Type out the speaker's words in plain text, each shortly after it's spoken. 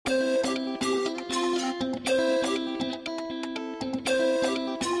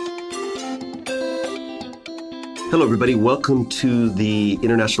Hello, everybody. Welcome to the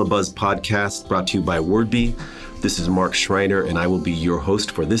International Buzz podcast brought to you by Wordbee. This is Mark Schreiner, and I will be your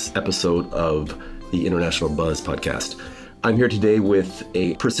host for this episode of the International Buzz podcast. I'm here today with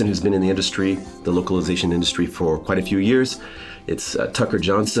a person who's been in the industry, the localization industry, for quite a few years. It's Tucker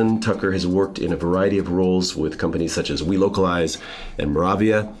Johnson. Tucker has worked in a variety of roles with companies such as WeLocalize and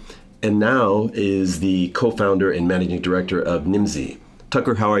Moravia, and now is the co-founder and managing director of Nimdzi.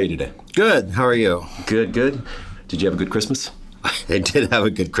 Tucker, how are you today? Good. How are you? Good, good. Did you have a good Christmas? I did have a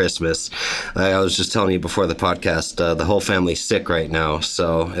good Christmas. I was just telling you before the podcast, the whole family's sick right now.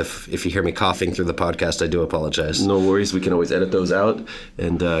 So if you hear me coughing through the podcast, I do apologize. No worries. We can always edit those out.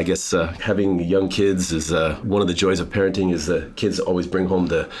 And I guess having young kids is one of the joys of parenting is that kids always bring home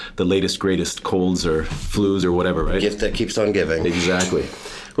the latest, greatest colds or flus or whatever, right? Gift that keeps on giving. Exactly.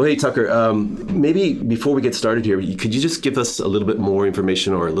 Well, hey, Tucker, maybe before we get started here, could you just give us a little bit more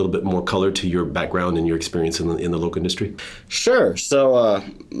information or a little bit more color to your background and your experience in the local industry? Sure. So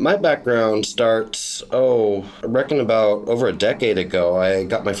my background starts, I reckon about over a decade ago. I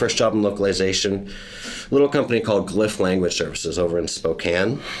got my first job in localization, a little company called Glyph Language Services over in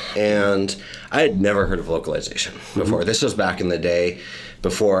Spokane. And I had never heard of localization before. Mm-hmm. This was back in the day.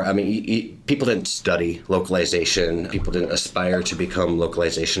 Before, people didn't study localization. People didn't aspire to become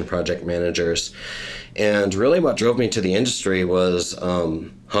localization project managers. And really what drove me to the industry was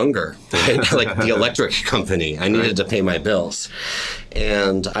hunger, right? Like the electric company. I needed to pay my bills.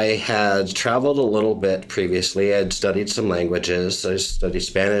 And I had traveled a little bit previously. I had studied some languages. I studied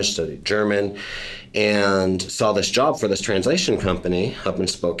Spanish, studied German, and saw this job for this translation company up in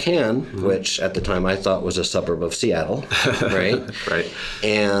Spokane, which at the time I thought was a suburb of Seattle, right? Right.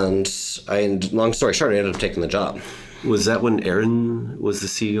 And long story short, I ended up taking the job. Was that when Aaron was the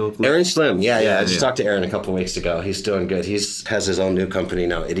CEO of Aaron Slim, yeah. I just talked to Aaron a couple of weeks ago. He's doing good. He has his own new company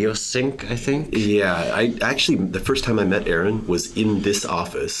now, Idiosync, I think. Yeah, I actually, the first time I met Aaron was in this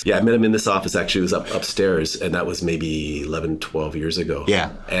office. Yeah, I met him in this office, actually. It was upstairs, and that was maybe 11, 12 years ago.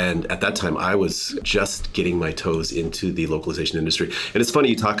 Yeah. And at that time, I was just getting my toes into the localization industry. And it's funny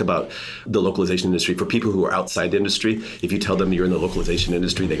you talk about the localization industry. For people who are outside the industry, if you tell them you're in the localization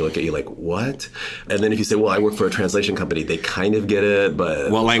industry, they look at you like, what? And then if you say, well, I work for a translation company, they kind of get it, but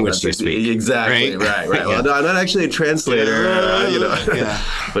what language do you speak? Exactly, right. Yeah. Well, no, I'm not actually a translator, Yeah.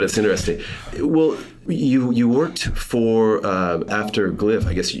 But it's interesting. Well, you worked for after Glyph.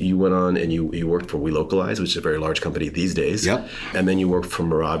 I guess you went on and you worked for WeLocalize, which is a very large company these days. Yep. And then you worked for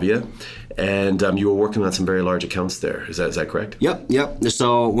Moravia, and you were working on some very large accounts there. Is that correct? Yep.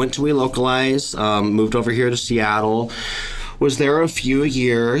 So went to WeLocalize, moved over here to Seattle. Was there a few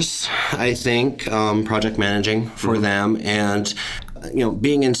years, I think, project managing for them. And,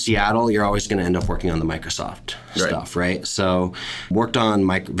 being in Seattle, you're always going to end up working on the Microsoft stuff, right? So worked on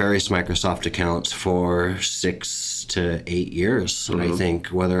various Microsoft accounts for 6 to 8 years, I think,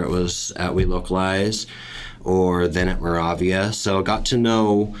 whether it was at WeLocalize or then at Moravia. So got to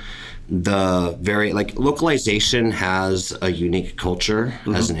know localization has a unique culture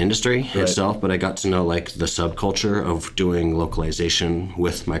as an industry itself, but I got to know the subculture of doing localization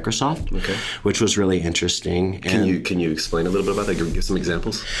with Microsoft, which was really interesting. Can you explain a little bit about that? Give some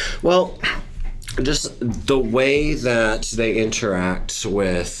examples. Well, just the way that they interact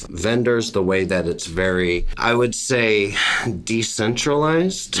with vendors, the way that it's very, I would say,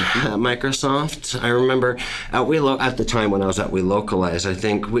 decentralized at Microsoft. I remember at the time when I was at WeLocalize, I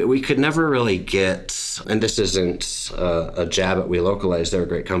think we could never really get, and this isn't a jab at WeLocalize, they're a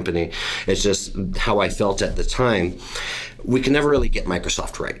great company, it's just how I felt at the time. We can never really get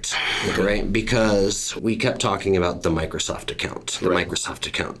Microsoft right? Because we kept talking about the Microsoft account, Microsoft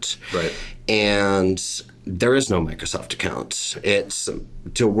account. Right. And there is no Microsoft account. It's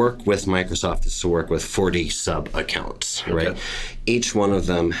to work with Microsoft is to work with 40 sub-accounts, right? Each one of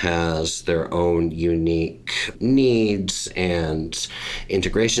them has their own unique needs and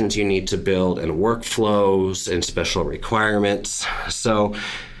integrations you need to build and workflows and special requirements. So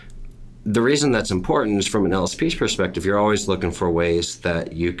the reason that's important is from an LSP's perspective, you're always looking for ways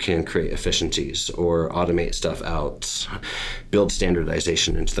that you can create efficiencies or automate stuff out, build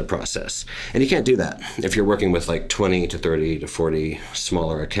standardization into the process. And you can't do that if you're working with 20 to 30 to 40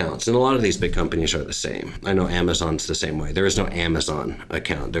 smaller accounts. And a lot of these big companies are the same. I know Amazon's the same way. There is no Amazon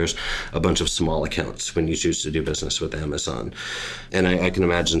account. There's a bunch of small accounts when you choose to do business with Amazon. And I can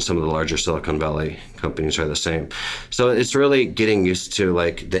imagine some of the larger Silicon Valley companies are the same. So it's really getting used to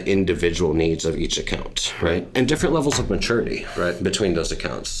the individual needs of each account, right? And different levels of maturity, right, between those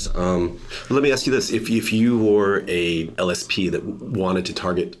accounts. Let me ask you this. If you were a LSP that wanted to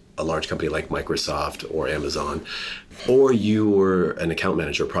target a large company like Microsoft or Amazon, or you were an account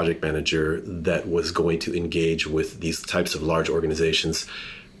manager, project manager that was going to engage with these types of large organizations,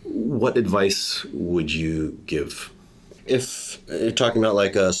 what advice would you give? If you're talking about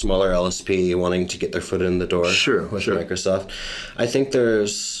like a smaller LSP wanting to get their foot in the door with Microsoft, I think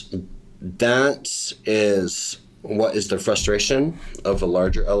that is what is the frustration of a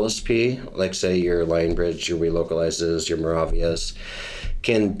larger LSP, like say your Lionbridge, your WeLocalizes, your Moravias,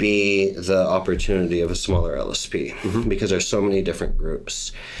 can be the opportunity of a smaller LSP because there's so many different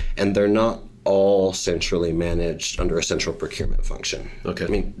groups and they're not all centrally managed under a central procurement function. Okay. I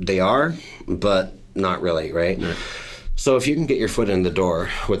mean, they are, but not really, right? Yeah. So if you can get your foot in the door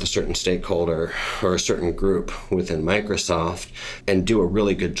with a certain stakeholder or a certain group within Microsoft and do a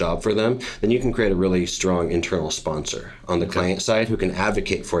really good job for them, then you can create a really strong internal sponsor on the client side who can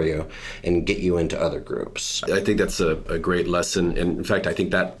advocate for you and get you into other groups. I think that's a great lesson. And in fact, I think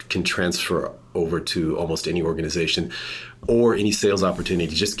that can transfer over to almost any organization or any sales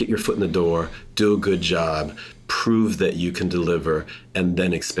opportunity. Just get your foot in the door, do a good job, prove that you can deliver, and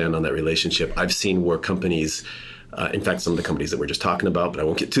then expand on that relationship. I've seen where companies, in fact, some of the companies that we're just talking about, but I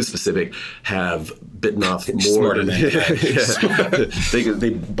won't get too specific, have bitten off more than they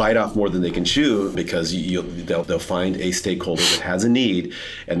bite off more than they can chew because they'll find a stakeholder that has a need,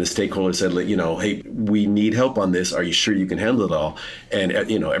 and the stakeholder said, hey, we need help on this. Are you sure you can handle it all? And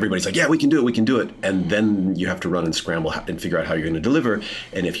everybody's like, yeah, we can do it. And then you have to run and scramble and figure out how you're going to deliver.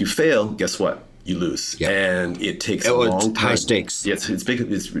 And if you fail, guess what? You lose. Yep. And it takes a long time. High stakes. Yeah, it's big.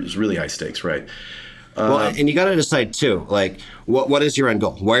 It's really high stakes, right? Well, and you got to decide too, like, what is your end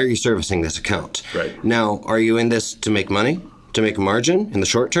goal? Why are you servicing this account? Right. Now, are you in this to make money, to make a margin in the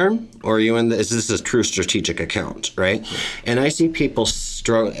short term, or are you is this a true strategic account, right? And I see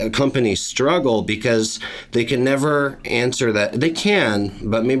companies struggle because they can never answer that. They can,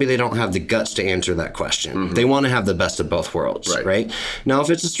 but maybe they don't have the guts to answer that question. They want to have the best of both worlds, right? Now, if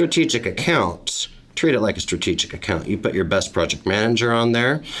it's a strategic account, treat it like a strategic account. You put your best project manager on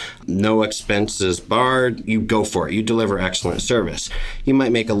there, no expenses barred, you go for it. You deliver excellent service. You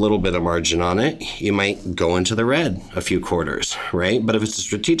might make a little bit of margin on it. You might go into the red a few quarters, right? But if it's a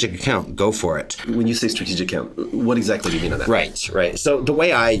strategic account, go for it. When you say strategic account, what exactly do you mean on that? Right. So the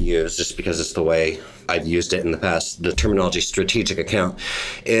way I use, just because it's the way I've used it in the past, the terminology strategic account,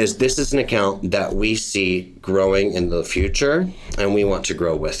 is this is an account that we see growing in the future and we want to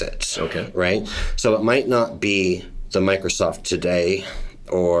grow with it. Okay. Right? So it might not be the Microsoft today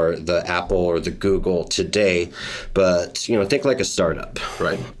or the Apple or the Google today, but think like a startup.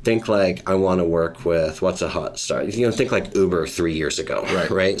 Right. Think like I want to work with what's a hot start. Think like Uber 3 years ago.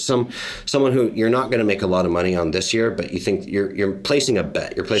 Right. Someone who you're not going to make a lot of money on this year, but you think you're placing a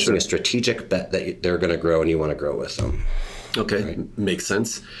bet. You're placing a strategic bet that they're going to grow and you want to grow with them. Okay, right. Makes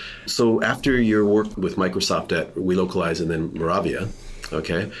sense. So after your work with Microsoft at WeLocalize and then Moravia,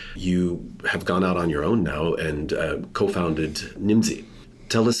 okay, you have gone out on your own now and co-founded Nimdzi.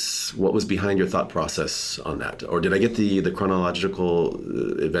 Tell us what was behind your thought process on that. Or did I get the chronological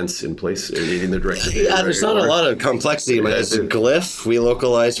events in place in the direction? Yeah, there's not a lot of complexity. It's Glyph,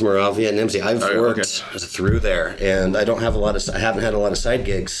 WeLocalize, Moravia, and Nimdzi. I've worked through there, and I haven't had a lot of side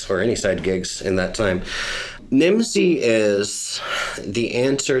gigs or any side gigs in that time. Nimdzi is the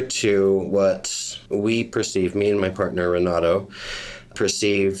answer to what we perceive, me and my partner Renato,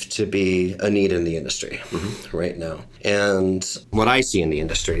 perceive to be a need in the industry right now. And what I see in the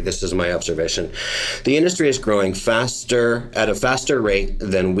industry, this is my observation, the industry is growing at a faster rate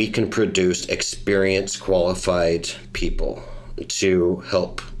than we can produce experienced, qualified people to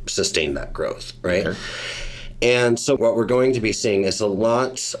help sustain that growth, right? Okay. And so what we're going to be seeing is a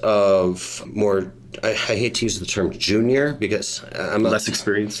lot of more, I hate to use the term junior because I'm less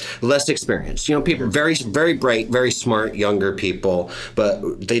experienced. People very, very bright, very smart, younger people,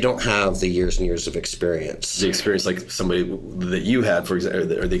 but they don't have the years and years of experience. The experience like somebody that you had, for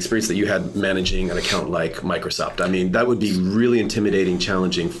example, or the experience that you had managing an account like Microsoft. I mean, that would be really intimidating,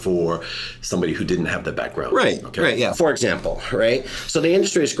 challenging for somebody who didn't have the background. Right. Yeah. For example, right? So the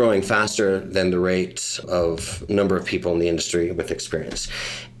industry is growing faster than the rate of number of people in the industry with experience.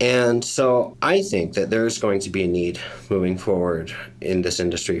 And so I think that there's going to be a need moving forward in this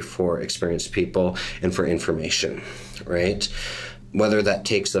industry for experienced people and for information, right? Whether that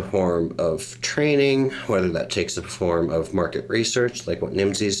takes the form of training, whether that takes the form of market research, like what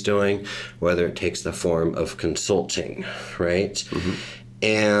Nimdzi is doing, whether it takes the form of consulting, right? Mm-hmm.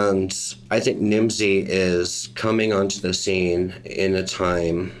 And I think Nimdzi is coming onto the scene in a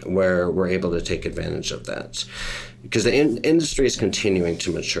time where we're able to take advantage of that. Because the industry is continuing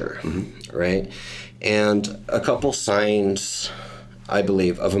to mature, right? And a couple signs I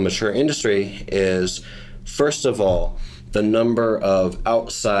believe, of a mature industry is, first of all, the number of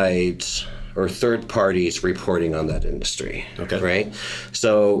outside or third parties reporting on that industry. Okay. Right?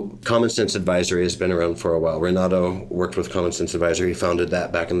 So Common Sense Advisory has been around for a while. Renato worked with Common Sense Advisory. He founded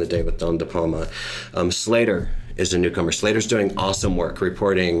that back in the day with Don De Palma. Slater is a newcomer. Slater's doing awesome work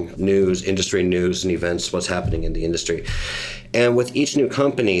reporting news, industry news and events, what's happening in the industry. And with each new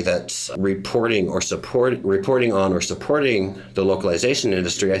company that's reporting on or supporting the localization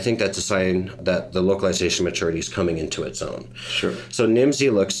industry, I think that's a sign that the localization maturity is coming into its own. Sure. So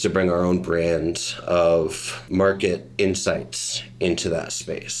NIMSY looks to bring our own brand of market insights into that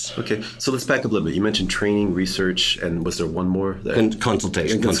space. Okay, so let's back up a little bit. You mentioned training, research, and was there one more?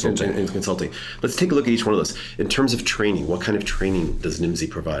 Consultation. Consulting. Let's take a look at each one of those. In terms of training, what kind of training does NIMSY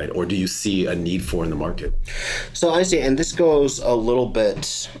provide, or do you see a need for in the market? So I see, and this goes a little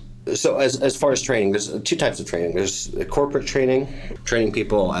bit. So as far as training, there's two types of training. There's corporate training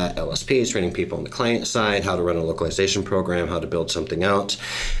people at LSPs, training people on the client side, how to run a localization program, how to build something out.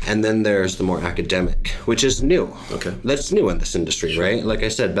 And then there's the more academic, which is new. Okay. That's new in this industry, sure. Right? Like I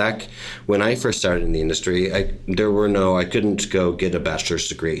said, back when I first started in the industry, I couldn't go get a bachelor's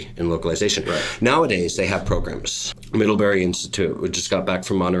degree in localization. Right. Nowadays, they have programs. Middlebury Institute, we just got back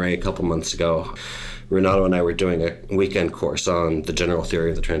from Monterey a couple months ago. Renato and I were doing a weekend course on the general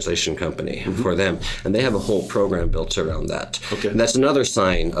theory of the translation company for them, and they have a whole program built around that. Okay. And that's another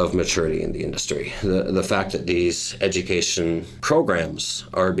sign of maturity in the industry, the fact that these education programs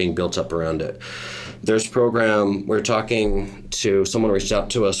are being built up around it. There's a program, we're talking to someone reached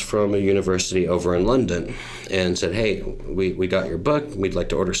out to us from a university over in London and said, hey, we got your book, we'd like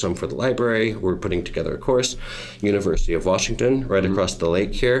to order some for the library, we're putting together a course. University of Washington, right across the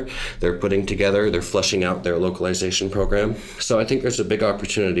lake here, they're fleshing out their localization program. So I think there's a big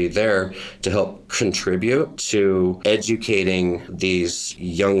opportunity there to help contribute to educating these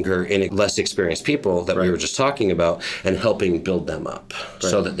younger and less experienced people that we were just talking about and helping build them up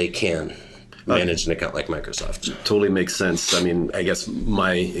so that they can manage an account like Microsoft. Totally makes sense. I mean, I guess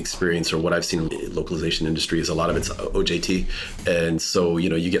my experience or what I've seen in the localization industry is a lot of it's OJT. And so,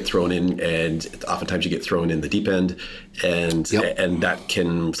 you get thrown in, and oftentimes you get thrown in the deep end, and that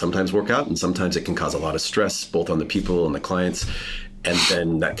can sometimes work out, and sometimes it can cause a lot of stress, both on the people and the clients. And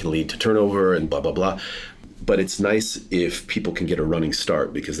then that can lead to turnover and blah, blah, blah. But it's nice if people can get a running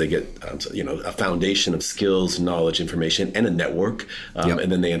start because they get, a foundation of skills, knowledge, information, and a network,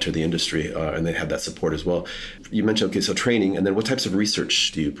 and then they enter the industry and they have that support as well. You mentioned, so training, and then what types of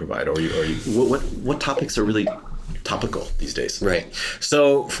research do you provide, or what topics are really topical these days? Right.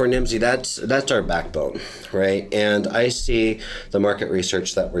 So for NIMSY, that's our backbone, right? And I see the market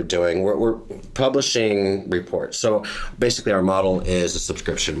research that we're doing. We're publishing reports. So basically, our model is a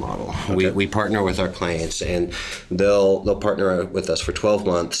subscription model. Okay. We partner with our clients, and they'll partner with us for 12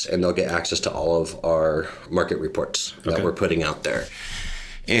 months, and they'll get access to all of our market reports that we're putting out there.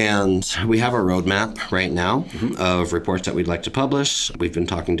 And we have a roadmap right now of reports that we'd like to publish. We've been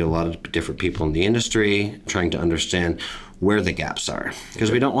talking to a lot of different people in the industry, trying to understand where the gaps are.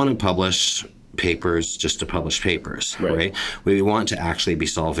 Because we don't want to publish papers just to publish papers, right? We want to actually be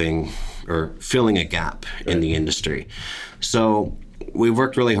solving or filling a gap in the industry. So we've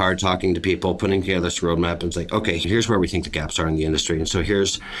worked really hard talking to people, putting together this roadmap, and it's like, okay, here's where we think the gaps are in the industry. And so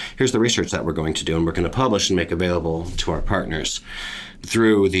here's the research that we're going to do, and we're going to publish and make available to our partners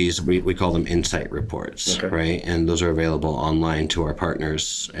through these, we call them insight reports, right? And those are available online to our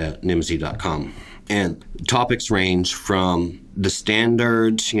partners at nimsy.com. And topics range from the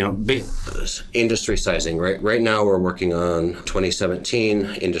standard, industry sizing, right? Right now we're working on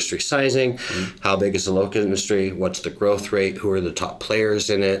 2017 industry sizing. How big is the local industry? What's the growth rate? Who are the top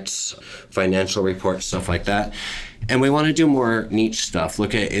players in it? Financial reports, stuff like that. And we want to do more niche stuff,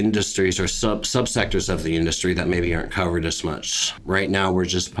 look at industries or subsectors of the industry that maybe aren't covered as much. Right now, we're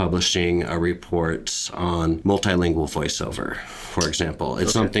just publishing a report on multilingual voiceover, for example.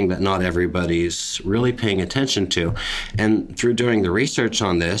 It's something that not everybody's really paying attention to. And through doing the research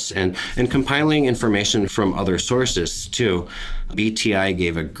on this and compiling information from other sources too, BTI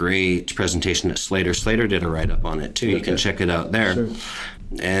gave a great presentation at Slater. Slater did a write-up on it too. You can check it out there. Sure.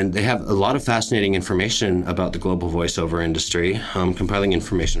 And they have a lot of fascinating information about the global voiceover industry, compiling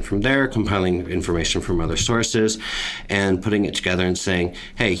information from there, compiling information from other sources, and putting it together and saying,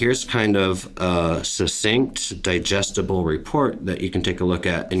 hey, here's kind of a succinct, digestible report that you can take a look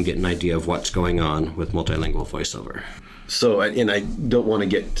at and get an idea of what's going on with multilingual voiceover. So, and I don't want to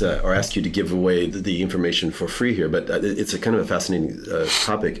get or ask you to give away the information for free here, but it's a kind of a fascinating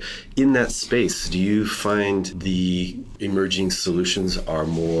topic. In that space, do you find the emerging solutions are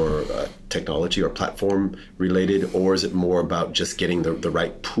more technology or platform related, or is it more about just getting the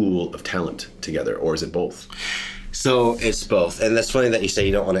right pool of talent together, or is it both? So it's both. And that's funny that you say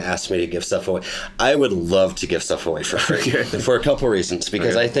you don't want to ask me to give stuff away. I would love to give stuff away for free for a couple reasons.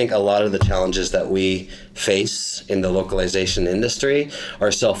 Because I think a lot of the challenges that we face in the localization industry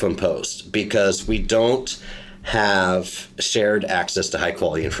are self-imposed because we don't have shared access to high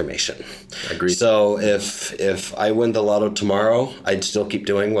quality information. Agreed. So if I win the lotto tomorrow, I'd still keep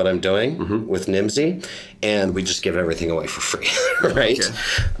doing what I'm doing with Nimdzi, and we just give everything away for free, right? Okay.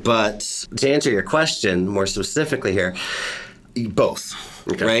 But to answer your question more specifically here, both.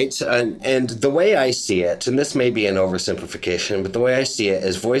 Okay. Right? And the way I see it, and this may be an oversimplification, but the way I see it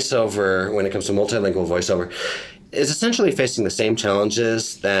is voiceover, when it comes to multilingual voiceover, is essentially facing the same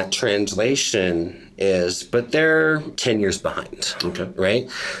challenges that translation is, but they're 10 years behind. Okay. Right?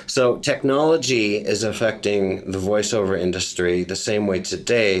 So technology is affecting the voiceover industry the same way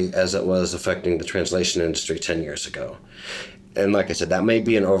today as it was affecting the translation industry 10 years ago. And like I said, that may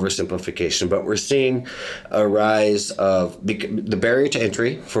be an oversimplification, but we're seeing a rise of the barrier to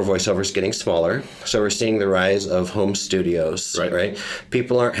entry for voiceovers getting smaller. So we're seeing the rise of home studios, right?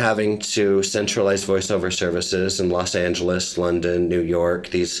 People aren't having to centralize voiceover services in Los Angeles, London, New York,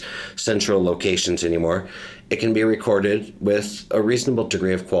 these central locations anymore. It can be recorded with a reasonable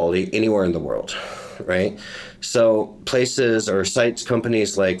degree of quality anywhere in the world, right? So places or sites,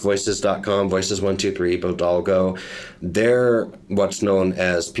 companies like Voices.com, Voices123, Bodalgo, they're what's known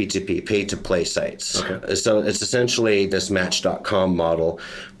as P2P, pay-to-play sites. Okay. So it's essentially this Match.com model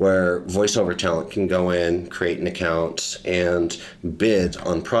where voiceover talent can go in, create an account, and bid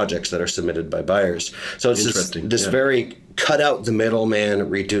on projects that are submitted by buyers. So it's this very cut out the middleman,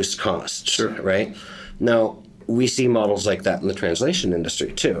 reduced costs, right? Now, we see models like that in the translation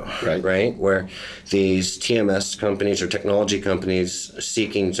industry too, right? Where these TMS companies or technology companies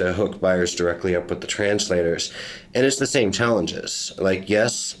seeking to hook buyers directly up with the translators. And it's the same challenges. Like,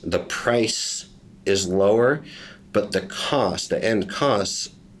 yes, the price is lower, but the cost, the end costs,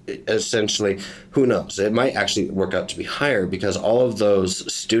 essentially, who knows? It might actually work out to be higher because all of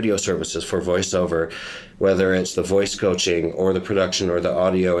those studio services for voiceover, whether it's the voice coaching or the production or the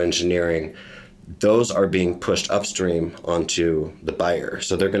audio engineering, those are being pushed upstream onto the buyer.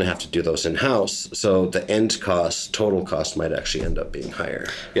 So they're going to have to do those in-house. So the end cost, total cost, might actually end up being higher.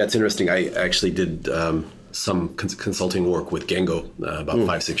 Yeah, it's interesting. I actually did some consulting work with Gango about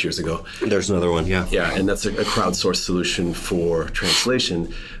 5-6 years ago. There's another one, yeah. Yeah, and that's a crowdsourced solution for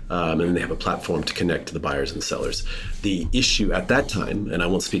translation. And they have a platform to connect to the buyers and sellers. The issue at that time, and I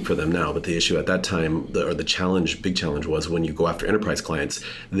won't speak for them now, but the issue at that time, the challenge, big challenge, was when you go after enterprise clients,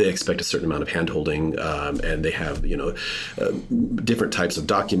 they expect a certain amount of handholding, and they have different types of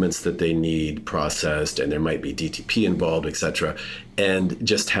documents that they need processed, and there might be DTP involved, etc. And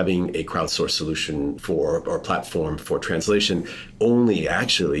just having a crowdsourced solution or platform for translation only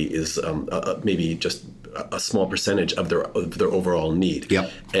actually is maybe just a small percentage of their overall need.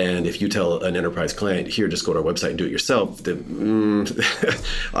 Yep. And if you tell an enterprise client, here, just go to our website and do it yourself, and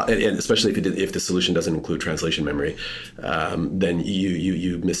especially if the solution doesn't include translation memory, then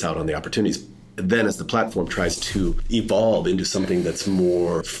you miss out on the opportunities. Then as the platform tries to evolve into something that's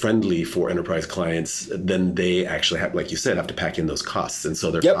more friendly for enterprise clients, then they actually have, like you said, have to pack in those costs. And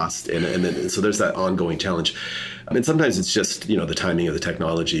so their costs, and then so there's that ongoing challenge. I mean, sometimes it's just, the timing of the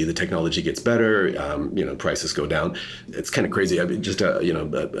technology. The technology gets better, prices go down. It's kind of crazy. I mean, just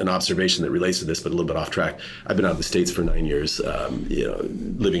an observation that relates to this, but a little bit off track. I've been out of the States for 9 years,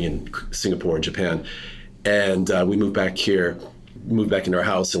 living in Singapore and Japan. And we moved back into our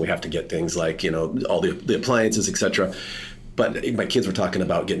house, and we have to get things like, all the appliances, etc. But my kids were talking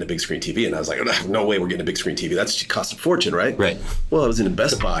about getting a big screen TV, and I was like, no way we're getting a big screen TV. That's cost a fortune, right? Right. Well, I was in a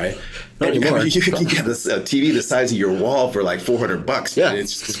Best Buy. Not anymore. You can get a TV the size of your wall for like $400. Yeah.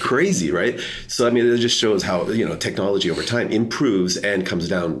 It's crazy, right? So, I mean, it just shows how, technology over time improves and comes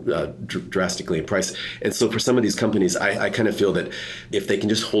down drastically in price. And so for some of these companies, I kind of feel that if they can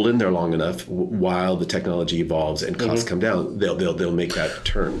just hold in there long enough while the technology evolves and costs come down, they'll make that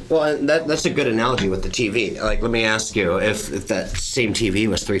turn. Well, and that's a good analogy with the TV. Like, let me ask you, if that same TV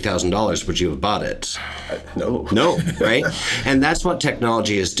was $3,000, would you have bought it? No. No, right? And that's what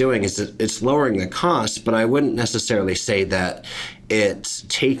technology is doing, is that it's lowering the cost, but I wouldn't necessarily say that it's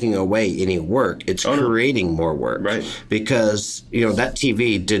taking away any work. It's creating more work. Right. Because, that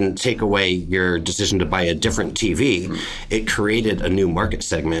TV didn't take away your decision to buy a different TV. It created a new market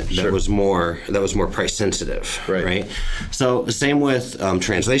segment that was more price sensitive. Right. So same with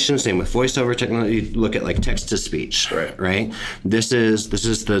translation, same with voiceover technology. You look at like text to speech. Right. This is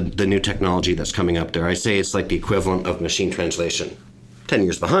the new technology that's coming up there. I say it's like the equivalent of machine translation. 10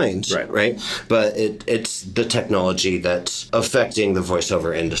 years behind, right? But it's the technology that's affecting the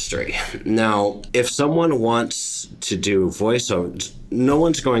voiceover industry. Now, if someone wants to do voiceover, no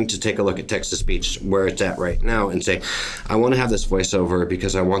one's going to take a look at text-to-speech where it's at right now and say, I want to have this voiceover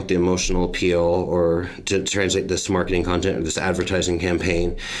because I want the emotional appeal or to translate this marketing content or this advertising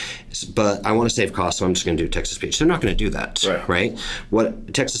campaign, but I want to save costs, so I'm just going to do text-to-speech. They're not going to do that, right?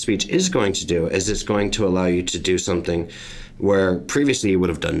 What text-to-speech is going to do is it's going to allow you to do something where previously you would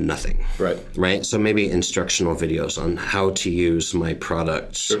have done nothing. Right? So maybe instructional videos on how to use my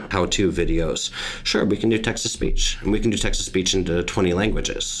products, how-to videos. Sure, we can do text-to-speech. And we can do text-to-speech into 20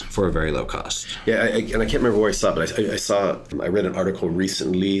 languages for a very low cost. Yeah, and I can't remember where I saw it, but I read an article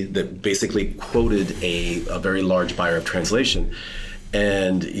recently that basically quoted a very large buyer of translation.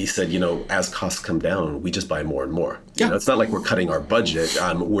 And he said, as costs come down, we just buy more and more. It's not like we're cutting our budget.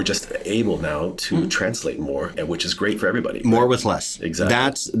 We're just able now to translate more, which is great for everybody. More with less.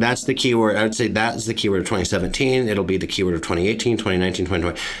 Exactly. That's the keyword. I would say that's the keyword of 2017. It'll be the keyword of 2018, 2019,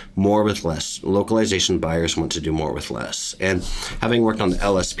 2020. More with less. Localization buyers want to do more with less. And having worked on the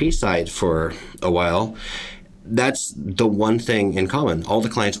LSP side for a while, that's the one thing in common. All the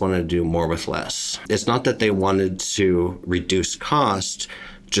clients wanted to do more with less. It's not that they wanted to reduce cost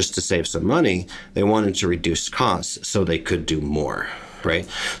just to save some money. They wanted to reduce costs so they could do more, right?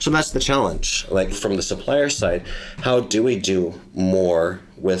 So that's the challenge. Like from the supplier side, how do we do more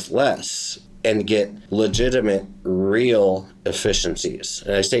with less and get legitimate, real efficiencies?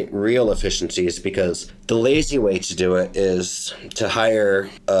 And I say real efficiencies because the lazy way to do it is to hire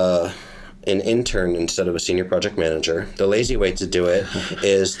an intern instead of a senior project manager. The lazy way to do it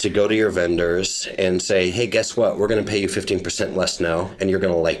is to go to your vendors and say, hey, guess what? We're going to pay you 15% less now, and you're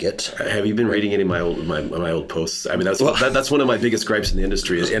going to like it. Have you been reading any of my old posts? I mean, that's one of my biggest gripes in the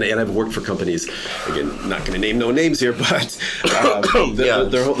industry. And I've worked for companies, again, not going to name no names here, but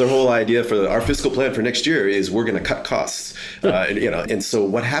their whole idea for our fiscal plan for next year is we're going to cut costs. And so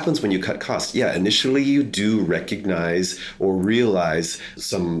what happens when you cut costs? Yeah, initially you do recognize or realize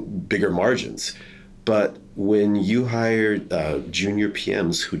some bigger margins. But when you hire junior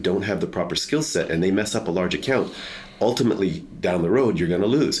PMs who don't have the proper skill set and they mess up a large account, ultimately down the road you're going to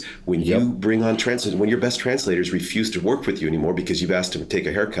lose. When you bring on translators, when your best translators refuse to work with you anymore because you've asked them to take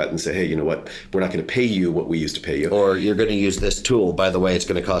a haircut and say, hey, you know what, we're not going to pay you what we used to pay you. Or you're going to use this tool, by the way, it's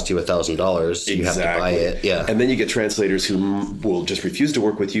going to cost you $1,000. You have to buy it. Yeah. And then you get translators who will just refuse to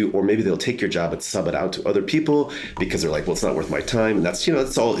work with you, or maybe they'll take your job and sub it out to other people because they're like, well, it's not worth my time. And that's,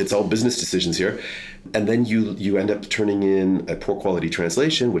 it's all business decisions here. And then you end up turning in a poor quality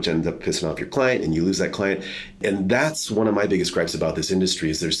translation, which ends up pissing off your client, and you lose that client. And that's one of my biggest gripes about this industry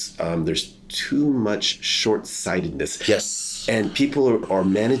is there's too much short-sightedness. Yes. And people are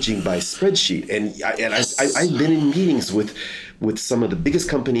managing by spreadsheet. And I've been in meetings with some of the biggest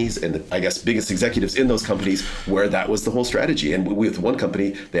companies and I guess biggest executives in those companies where that was the whole strategy. And with one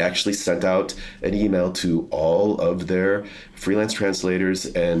company, they actually sent out an email to all of their freelance translators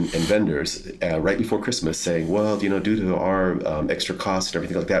and vendors right before Christmas saying, well, due to our extra costs and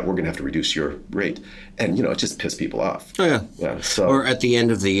everything like that, we're going to have to reduce your rate. And, it just pissed people off. Oh, yeah. So, or at the end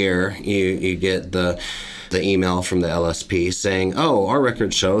of the year, you get the email from the LSP saying, oh, our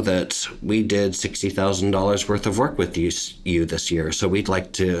records show that we did $60,000 worth of work with you this year, so we'd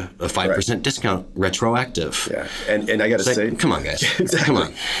like to a 5% discount retroactive. Yeah, and I got to say, come on, guys, exactly. Come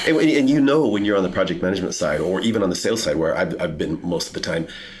on. And when you're on the project management side or even on the sales side, where I've been most of the time,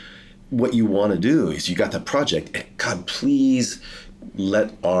 what you want to do is you got that project, and God, please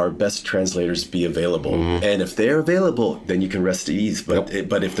let our best translators be available. Mm-hmm. And if they're available, then you can rest at ease. But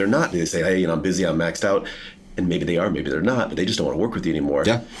if they're not, they say, hey, I'm busy, I'm maxed out. And maybe they are, maybe they're not, but they just don't want to work with you anymore.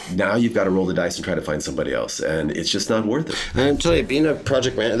 Yeah. Now you've got to roll the dice and try to find somebody else. And it's just not worth it. And I'm telling you, being a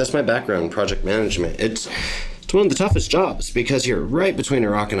project manager, that's my background, project management. It's one of the toughest jobs because you're right between a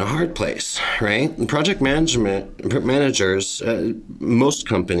rock and a hard place, right? And project managers, most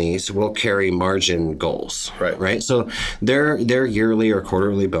companies will carry margin goals, right? So their yearly or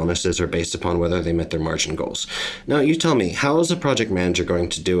quarterly bonuses are based upon whether they met their margin goals. Now, you tell me, how is a project manager going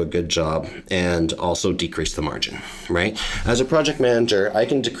to do a good job and also decrease the margin, right? As a project manager, I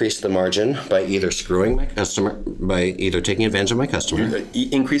can decrease the margin by either screwing my customer, by either taking advantage of my customer.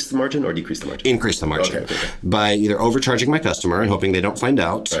 Increase the margin or decrease the margin? Increase the margin. Okay. By by either overcharging my customer and hoping they don't find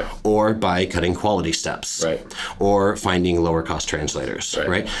out, or by cutting quality steps, or finding lower cost translators,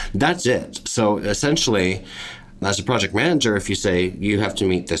 right? That's it. So essentially, as a project manager, if you say you have to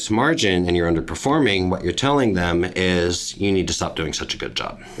meet this margin and you're underperforming, what you're telling them is you need to stop doing such a good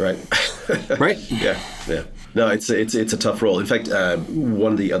job. Right. Right? Yeah. No, it's a tough role. In fact,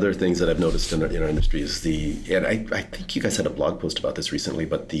 one of the other things that I've noticed in our industry is and I think you guys had a blog post about this recently,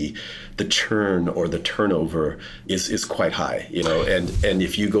 but the churn or the turnover is quite high, and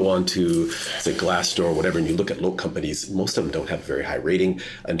if you go on to, say, Glassdoor or whatever, and you look at local companies, most of them don't have a very high rating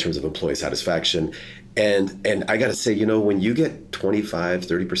in terms of employee satisfaction. And I got to say, when you get 25,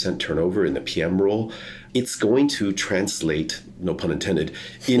 30% turnover in the PM role, it's going to translate, no pun intended,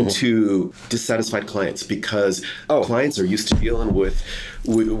 into dissatisfied clients, because clients are used to dealing with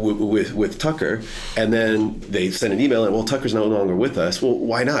Tucker, and then they send an email and, well, Tucker's no longer with us. Well,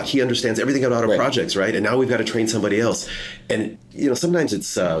 why not? He understands everything about our projects, right? And now we've got to train somebody else. And sometimes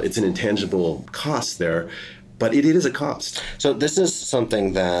it's an intangible cost there, but it is a cost. So this is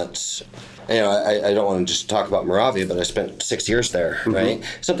something that, I don't want to just talk about Moravia, but I spent 6 years there, right?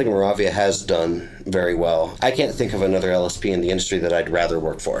 Something Moravia has done very well. I can't think of another LSP in the industry that I'd rather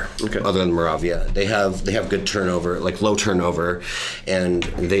work for, other than Moravia. They have good turnover, like low turnover, and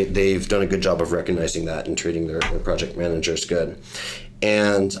they've done a good job of recognizing that and treating their project managers good.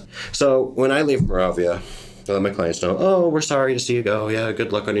 And so when I leave Moravia, I let my clients know, oh, we're sorry to see you go. Yeah,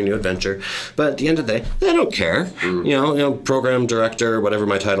 good luck on your new adventure. But at the end of the day, they don't care. Program director, whatever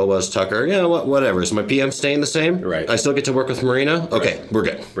my title was, Tucker, whatever. Is my PM staying the same? Right. I still get to work with Marina? Okay, we're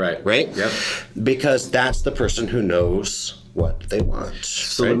good. Right? Yep. Because that's the person who knows what they want.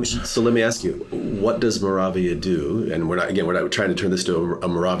 So let me ask you, what does Moravia do? And we're not trying to turn this to a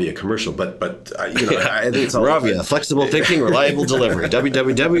Moravia commercial, but I think it's all Moravia, flexible thinking, reliable delivery.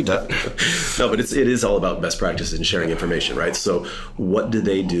 www. No, but it is all about best practices and sharing information, right? So what do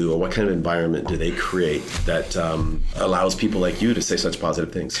they do, or what kind of environment do they create that allows people like you to say such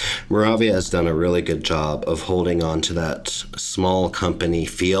positive things? Moravia has done a really good job of holding on to that small company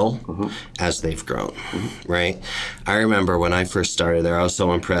feel as they've grown, right? I remember when I first started there, I was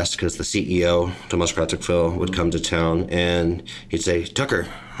so impressed because the CEO, Tomasz Kratukville, would come to town and he'd say, Tucker,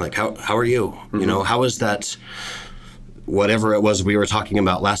 like, how are you? How is that? Whatever it was we were talking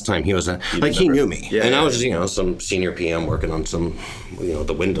about last time, he was he knew me. And I was some senior PM working on some,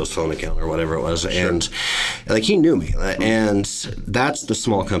 the Windows Phone account or whatever it was. Sure. And he knew me. And that's the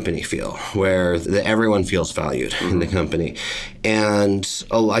small company feel, where everyone feels valued in the company. And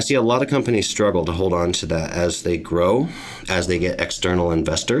I see a lot of companies struggle to hold on to that as they grow, as they get external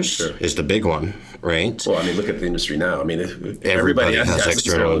investors, is the big one, right? Well, look at the industry now. Everybody has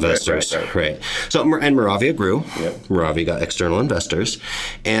external investors, right? So, and Moravia grew. Yep. Moravia got external investors,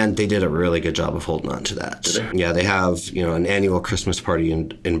 and they did a really good job of holding on to that. Did they? Yeah, they have an annual Christmas party in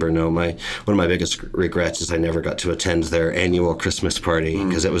Brno. One of my biggest regrets is I never got to attend their annual Christmas party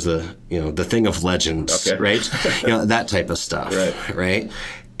because it was the thing of legends, right? That type of stuff, right?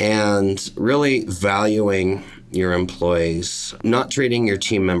 And really valuing your employees, not treating your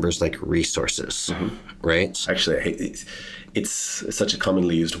team members like resources, right? Actually, I hate it's such a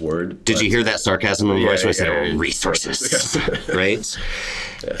commonly used word. Did you hear that sarcasm in my voice when I said resources, right?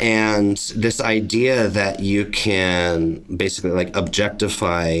 Yeah. And this idea that you can basically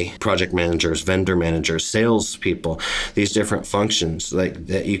objectify project managers, vendor managers, salespeople, these different functions,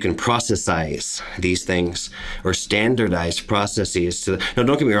 that you can processize these things or standardize processes. Now,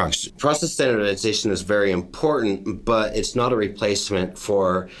 don't get me wrong. Process standardization is very important, but it's not a replacement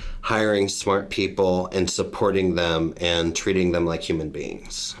for hiring smart people and supporting them and treating them like human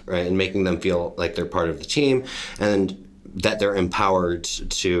beings, right? And making them feel like they're part of the team and that they're empowered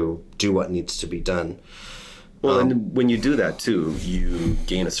to do what needs to be done. Well, and when you do that too, you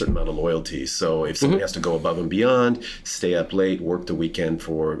gain a certain amount of loyalty. So if somebody has to go above and beyond, stay up late, work the weekend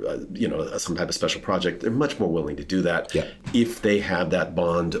for some type of special project, they're much more willing to do that if they have that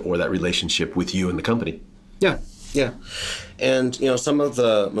bond or that relationship with you and the company. Yeah. And, some of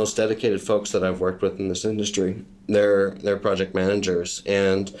the most dedicated folks that I've worked with in this industry, they're project managers,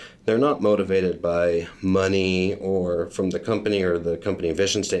 and they're not motivated by money or from the company or the company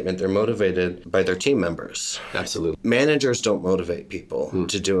vision statement. They're motivated by their team members. Absolutely. Managers don't motivate people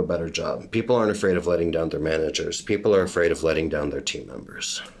to do a better job. People aren't afraid of letting down their managers. People are afraid of letting down their team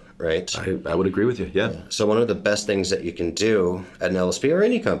members. Right? I would agree with you, yeah. So one of the best things that you can do at an LSP or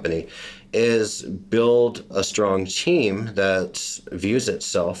any company is build a strong team that views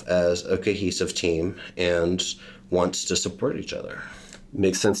itself as a cohesive team and wants to support each other.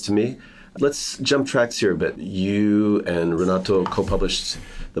 Makes sense to me. Let's jump tracks here a bit. You and Renato co-published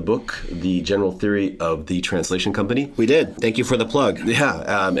the book, The General Theory of the Translation Company. We did. Thank you for the plug.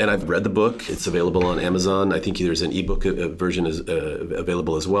 Yeah, and I've read the book. It's available on Amazon. I think there's an ebook version is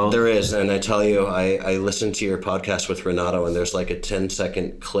available as well. There is, and I tell you, I listened to your podcast with Renato, and there's like a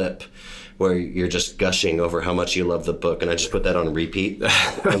 10-second clip where you're just gushing over how much you love the book, and I just put that on repeat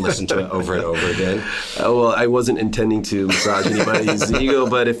and listened to it over and over again. Well, I wasn't intending to massage anybody's ego,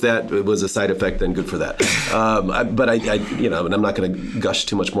 but if that was a side effect, then good for that. But I and I'm not going to gush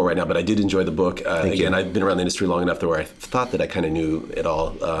too much more right now, but I did enjoy the book. Again, I've been around the industry long enough where I thought that I kind of knew it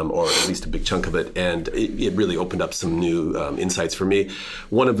all, or at least a big chunk of it, and it really opened up some new insights for me.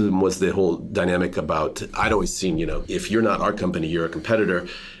 One of them was the whole dynamic about, I'd always seen, if you're not our company, you're a competitor.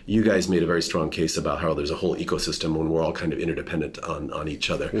 You guys made a very strong case about how there's a whole ecosystem when we're all kind of interdependent on each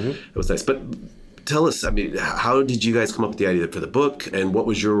other. Mm-hmm. It was nice. But tell us, how did you guys come up with the idea for the book, and what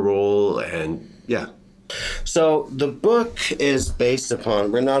was your role? And yeah. So the book is based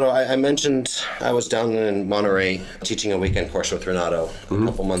upon Renato. I mentioned I was down in Monterey teaching a weekend course with Renato a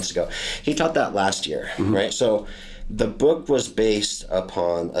couple months ago. He taught that last year, right? So the book was based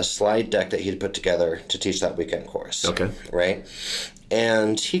upon a slide deck that he'd put together to teach that weekend course. Okay. Right?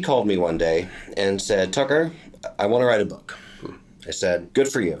 And he called me one day and said, Tucker, I want to write a book. I said, good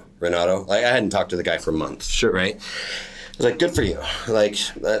for you, Renato. I hadn't talked to the guy for months. Sure. Right? I was like, good for you. Like,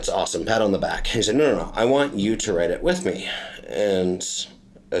 that's awesome. Pat on the back. He said, no. I want you to write it with me. And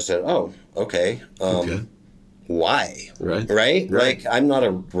I said, oh, okay. Why? Right? Like, I'm not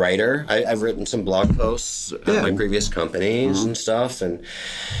a writer. I've written some blog posts at my previous companies and stuff. And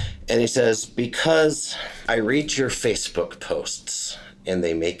he says, because I read your Facebook posts and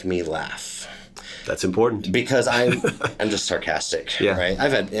they make me laugh. That's important. Because I'm just sarcastic, right?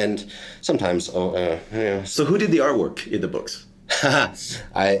 I've had, and sometimes, So who did the artwork in the books?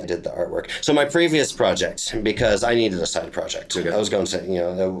 I did the artwork. So my previous project, because I needed a side project. Okay. I was going to say,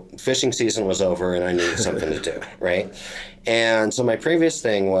 the fishing season was over and I needed something to do, right? And so my previous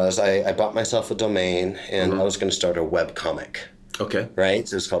thing was I bought myself a domain and I was going to start a web comic. Okay. Right?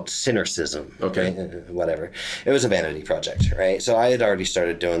 So it's called Cynicism. Okay. Right? Whatever. It was a vanity project, right? So I had already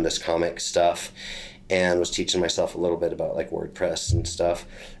started doing this comic stuff and was teaching myself a little bit about like WordPress and stuff.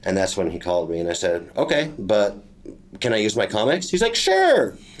 And that's when he called me and I said, okay, but can I use my comics? He's like,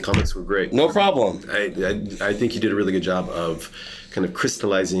 sure. Comics were great. No problem. I think you did a really good job of kind of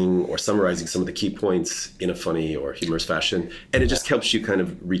crystallizing or summarizing some of the key points in a funny or humorous fashion. And it just helps you kind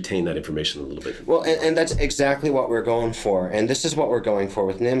of retain that information a little bit. Well, and that's exactly what we're going for. And this is what we're going for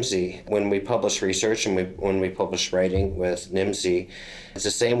with Nimdzi. When we publish research and when we publish writing with Nimdzi, it's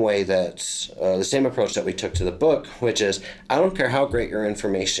the same way that, the same approach that we took to the book, which is, I don't care how great your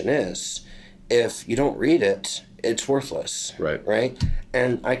information is. If you don't read it, it's worthless. Right?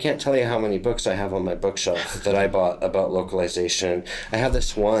 And I can't tell you how many books I have on my bookshelf that I bought about localization. I have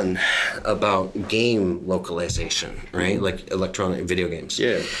this one about game localization, right? Like electronic video games.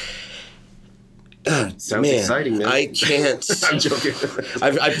 Yeah. Sounds exciting, man. I can't. I'm joking.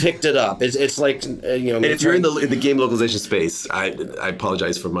 I picked it up. It's like, And if you're in the game localization space, I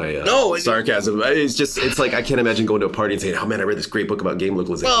apologize for my sarcasm. It's like I can't imagine going to a party and saying, "Oh man, I read this great book about game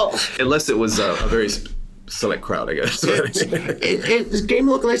localization." Well, unless it was a very select crowd, I guess. Game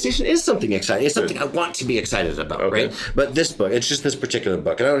localization is something exciting. It's something I want to be excited about, right? But this book, it's just this particular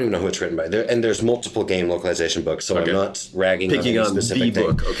book, and I don't even know who it's written by. And there's multiple game localization books, so I'm not ragging on any specific thing.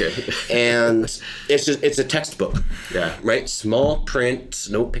 Book. Okay. And it's a textbook. Yeah. Right? Small print,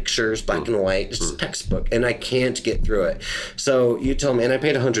 no pictures, black and white. It's a textbook, and I can't get through it. So you tell me, and I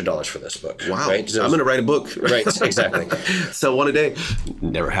paid $100 for this book. Wow. Right? I'm going to write a book. Right, exactly. Sell one a day.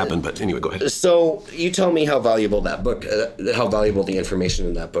 Never happened, but anyway, go ahead. So you tell me how valuable that book, how valuable the information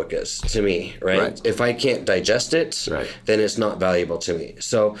in that book is to me, right? If I can't digest it, then it's not valuable to me.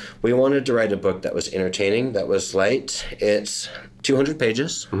 So we wanted to write a book that was entertaining, that was light. It's 200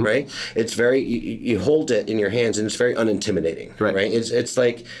 pages, right? It's very, you hold it in your hands and it's very unintimidating, right? It's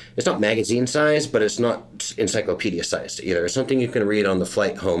like, it's not magazine size, but it's not encyclopedia sized either. It's something you can read on the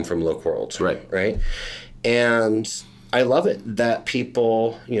flight home from Loquworld, right? And I love it that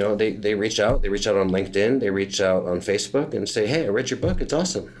people, they reach out. They reach out on LinkedIn. They reach out on Facebook and say, hey, I read your book. It's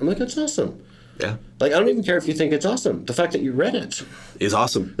awesome. I'm like, it's awesome. Yeah. Like, I don't even care if you think it's awesome. The fact that you read it is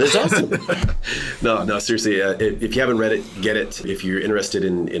awesome. It's awesome. No, seriously. If you haven't read it, get it. If you're interested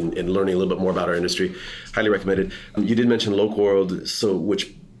in learning a little bit more about our industry, highly recommend it. You did mention Loquworld,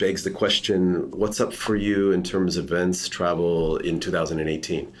 which begs the question, what's up for you in terms of events, travel in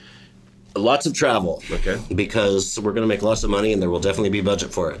 2018? Lots of travel. Okay. Because we're going to make lots of money and there will definitely be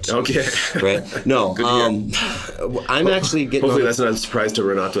budget for it. Okay. Right? No. I'm actually getting... Hopefully that's not a surprise to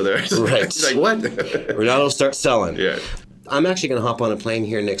Renato there. Right. He's like, what? Renato starts selling. Yeah. I'm actually going to hop on a plane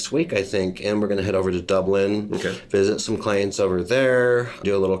here next week, I think, and we're going to head over to Dublin, visit some clients over there,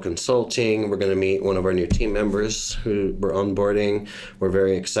 do a little consulting. We're going to meet one of our new team members who we're onboarding. We're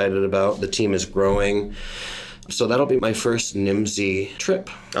very excited about. The team is growing. So that'll be my first NIMSY trip.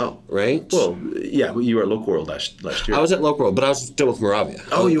 Oh. Right? Well, yeah, you were at Local World last year. I was at Local World, but I was still with Moravia.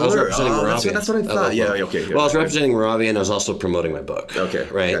 Oh, you I was were? representing Moravia. That's what I thought. Yeah, okay. Well, I was representing Moravia, and I was also promoting my book. Okay.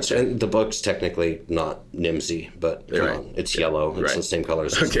 Right? Gotcha. And the book's technically not NIMSY, but come on, it's yellow. It's the same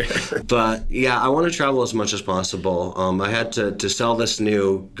colors. Okay. But yeah, I want to travel as much as possible. I had to sell this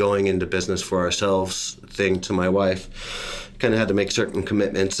new going into business for ourselves thing to my wife. Kind of had to make certain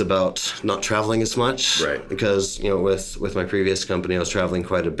commitments about not traveling as much, right? Because with my previous company, I was traveling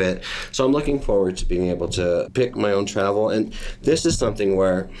quite a bit. So I'm looking forward to being able to pick my own travel, and this is something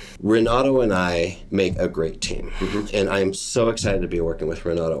where Renato and I make a great team, and I'm so excited to be working with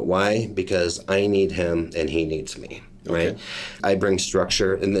Renato. Why? Because I need him and he needs me. Right, okay. I bring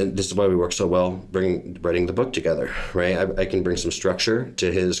structure, and then this is why we work so well. Writing the book together, right? I can bring some structure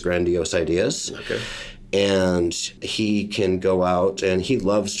to his grandiose ideas. Okay. And he can go out, and he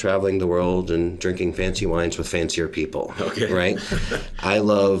loves traveling the world and drinking fancy wines with fancier people. Okay. Right? I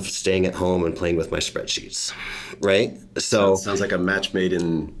love staying at home and playing with my spreadsheets. Right? So sounds like a match made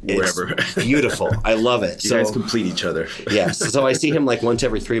in wherever. It's beautiful. I love it. You guys complete each other. Yes. So I see him like once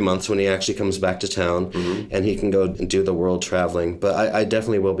every 3 months when he actually comes back to town, and he can go and do the world traveling. But I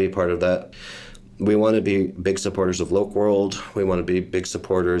definitely will be part of that. We want to be big supporters of Local World. We want to be big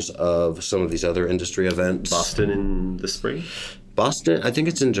supporters of some of these other industry events. Boston in the spring? Boston, I think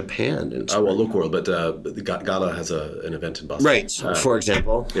it's in Japan. Oh, well, Local World, but Gala has an event in Boston. Right, for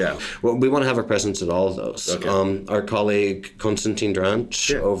example. Yeah. Well, we want to have a presence at all of those. Okay. Our colleague, Konstantin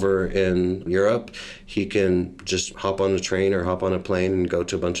Dranch, over in Europe, he can just hop on a train or hop on a plane and go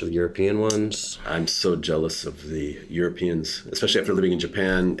to a bunch of the European ones. I'm so jealous of the Europeans, especially after living in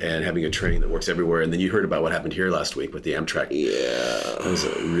Japan and having a train that works everywhere. And then you heard about what happened here last week with the Amtrak. Yeah. That was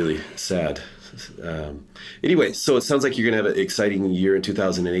really sad. Anyway, so it sounds like you're going to have an exciting year in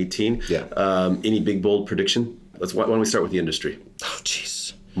 2018. Yeah. Any big, bold prediction? Why don't we start with the industry? Oh,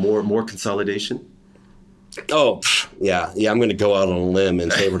 jeez. More consolidation? Oh, yeah. I'm going to go out on a limb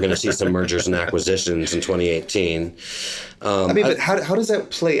and say we're going to see some mergers and acquisitions in 2018. But how does that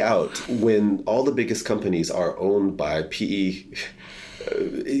play out when all the biggest companies are owned by PE?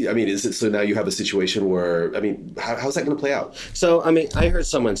 Is it so now you have a situation where, how's that going to play out? So, I heard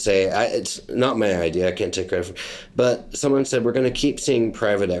someone say, it's not my idea, I can't take credit for it, but someone said we're going to keep seeing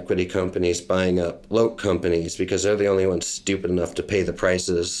private equity companies buying up local companies because they're the only ones stupid enough to pay the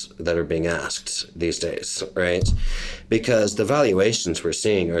prices that are being asked these days, right? Because the valuations we're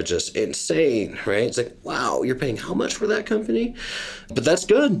seeing are just insane, right? It's like, wow, you're paying how much for that company? But that's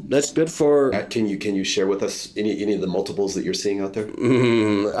good. That's good for... Can you share with us any of the multiples that you're seeing out there?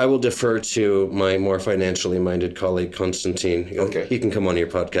 I will defer to my more financially minded colleague, Konstantin. Okay. He can come on your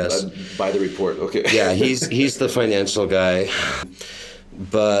podcast. By the report, okay. Yeah, he's the financial guy.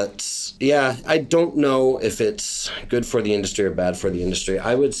 But, yeah, I don't know if it's good for the industry or bad for the industry.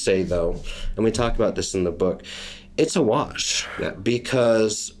 I would say, though, and we talk about this in the book, it's a wash. Yeah.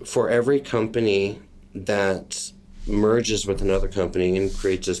 Because for every company that merges with another company and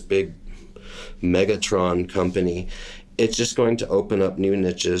creates this big Megatron company, it's just going to open up new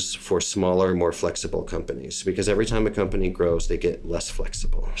niches for smaller, more flexible companies. Because every time a company grows, they get less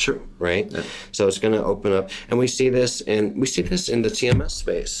flexible. Sure. Right? Yeah. So it's going to open up. And we see this in the TMS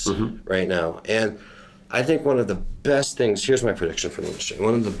space right now. And I think one of the best things, here's my prediction for the industry,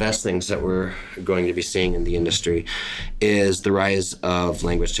 one of the best things that we're going to be seeing in the industry is the rise of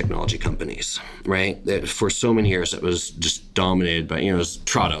language technology companies, right? For so many years, it was just dominated by, it was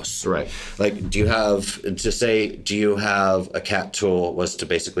Trados. Right. Like, do you have a cat tool was to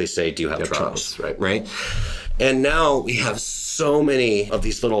basically say, do you have Trados? Right? And now we have so many of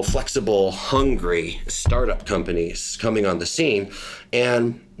these little flexible, hungry startup companies coming on the scene,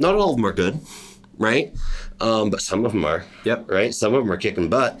 and not all of them are good. Right? But some of them are. Yep. Right? Some of them are kicking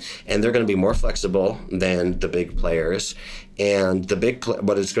butt, and they're going to be more flexible than the big players. And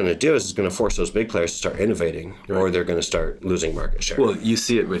what it's going to do is it's going to force those big players to start innovating, or they're going to start losing market share. Well, you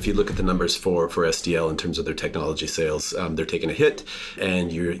see it if you look at the numbers for SDL in terms of their technology sales. They're taking a hit,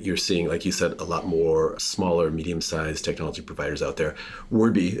 and you're seeing, like you said, a lot more smaller, medium-sized technology providers out there.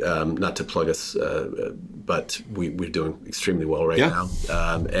 Wordbee, not to plug us, but we're doing extremely well right now.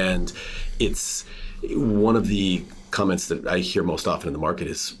 And it's one of the comments that I hear most often in the market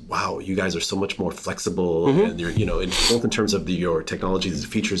is, wow, you guys are so much more flexible, and you're, both in terms of your technology, the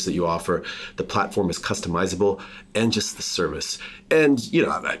features that you offer, the platform is customizable, and just the service. And,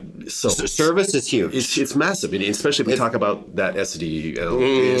 so service is huge. It's massive, especially if we talk about that SD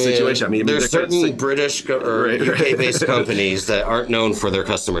situation. I mean, there's certain British or UK-based companies that aren't known for their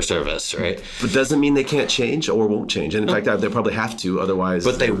customer service, right? But doesn't mean they can't change or won't change. And in fact, they'll probably have to, otherwise.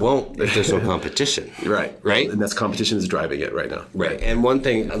 But they won't if there's no competition. Right. And that's competition is driving it right now. Right. And one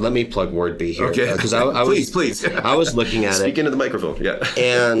thing, let me plug WordBee here. Okay. Because I please. I was looking at Speak into the microphone. Yeah.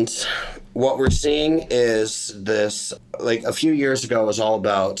 And what we're seeing is this, like a few years ago, it was all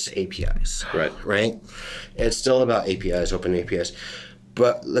about APIs. Right? It's still about APIs, open APIs.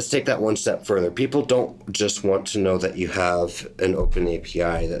 But let's take that one step further. People don't just want to know that you have an open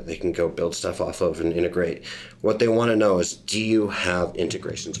API that they can go build stuff off of and integrate. What they want to know is, do you have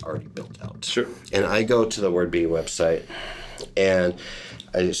integrations already built out? Sure. And I go to the WordBee website and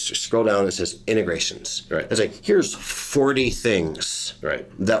I just scroll down and it says integrations. Right. It's like, here's 40 things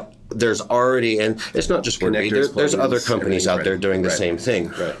that there's already, and it's not just WordBee. There's other companies out there doing the same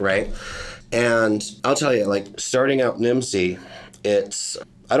thing, right? And I'll tell you, like starting out Nimdzi,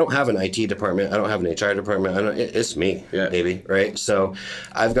 I don't have an IT department. I don't have an HR department. It's me, baby, right? So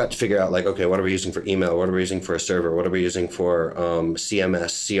I've got to figure out like, okay, what are we using for email? What are we using for a server? What are we using for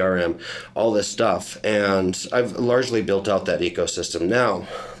CMS, CRM, all this stuff. And I've largely built out that ecosystem now.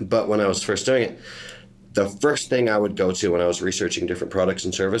 But when I was first doing it, the first thing I would go to when I was researching different products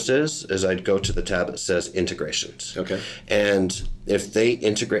and services is I'd go to the tab that says integrations. Okay. And if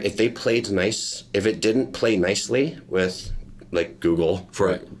they played nice, if it didn't play nicely with like Google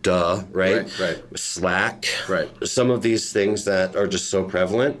for right? Slack, some of these things that are just so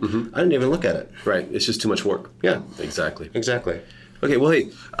prevalent, I didn't even look at it. Right, it's just too much work. Yeah. Exactly. Okay, well,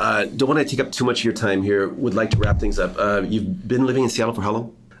 hey, don't want to take up too much of your time here. Would like to wrap things up. You've been living in Seattle for how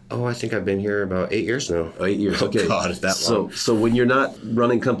long? Oh, I think I've been here about 8 years now. 8 years, okay. Oh, God, that long. So when you're not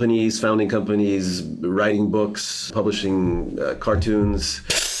running companies, founding companies, writing books, publishing cartoons,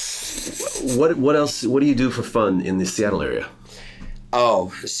 what else, what do you do for fun in the Seattle area?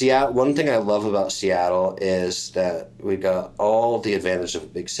 Oh, Seattle. One thing I love about Seattle is that we've got all the advantage of a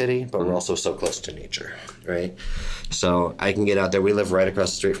big city, but we're also so close to nature, right? So I can get out there. We live right across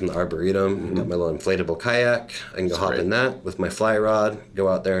the street from the Arboretum. I've got my little inflatable kayak. I can go hop in that with my fly rod, go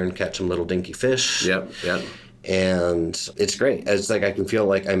out there and catch some little dinky fish. Yep. And it's great. It's like I can feel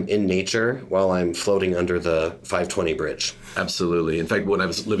like I'm in nature while I'm floating under the 520 bridge. Absolutely. In fact, when I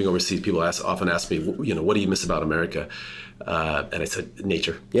was living overseas, people often ask me, what do you miss about America? And I said,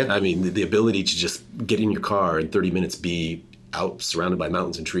 nature. Yeah. I mean, the ability to just get in your car in 30 minutes, be out surrounded by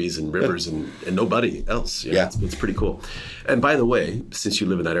mountains and trees and rivers and nobody else. It's pretty cool. And by the way, since you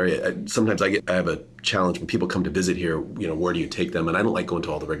live in that area, sometimes I have a challenge when people come to visit here, where do you take them? And I don't like going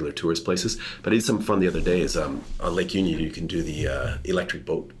to all the regular tourist places, but I did something fun the other day is on Lake Union, you can do the electric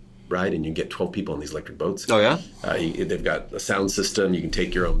boat ride, and you can get 12 people on these electric boats. Oh, yeah? They've got a sound system. You can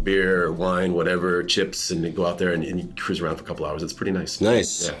take your own beer or wine, whatever, chips, and then go out there and you cruise around for a couple hours. It's pretty nice.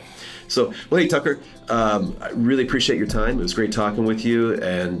 Nice. Yeah. So, well, hey, Tucker, I really appreciate your time. It was great talking with you,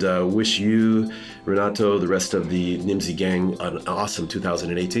 and wish you, Renato, the rest of the Nimdzi gang an awesome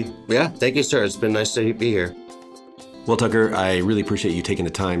 2018. Yeah, thank you, sir. It's been nice to be here. Well, Tucker, I really appreciate you taking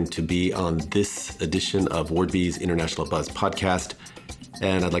the time to be on this edition of WordBee's International Buzz podcast.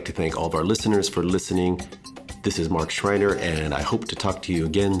 And I'd like to thank all of our listeners for listening. This is Mark Schreiner, and I hope to talk to you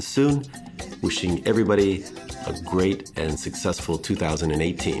again soon. Wishing everybody a great and successful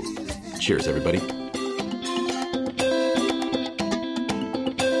 2018. Cheers, everybody.